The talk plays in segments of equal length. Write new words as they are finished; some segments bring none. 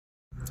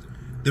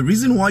The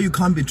reason why you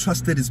can't be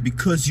trusted is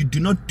because you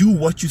do not do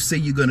what you say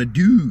you're gonna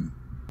do.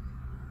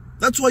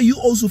 That's why you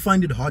also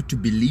find it hard to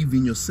believe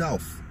in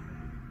yourself,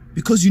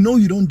 because you know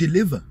you don't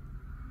deliver.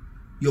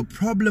 Your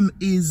problem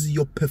is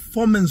your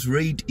performance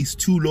rate is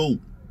too low.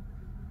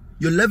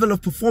 Your level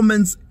of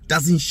performance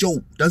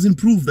doesn't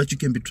prove that you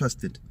can be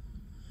trusted.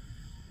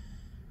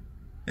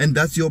 And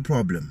that's your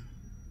problem.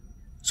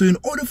 So in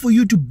order for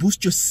you to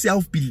boost your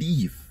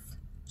self-belief,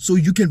 so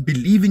you can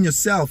believe in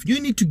yourself, you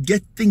need to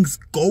get things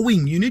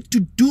going. You need to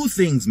do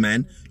things,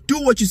 man.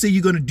 Do what you say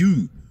you're going to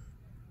do.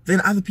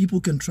 Then other people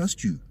can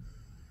trust you.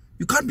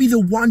 You can't be the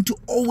one to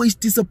always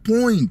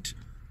disappoint.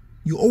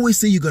 You always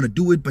say you're going to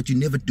do it, but you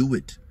never do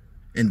it.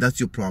 And that's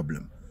your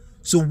problem.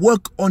 So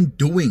work on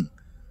doing.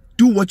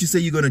 Do what you say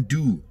you're going to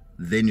do.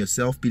 Then your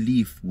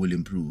self-belief will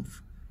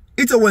improve.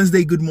 It's a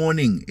Wednesday. Good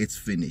morning. It's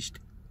finished.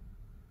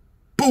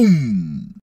 Boom.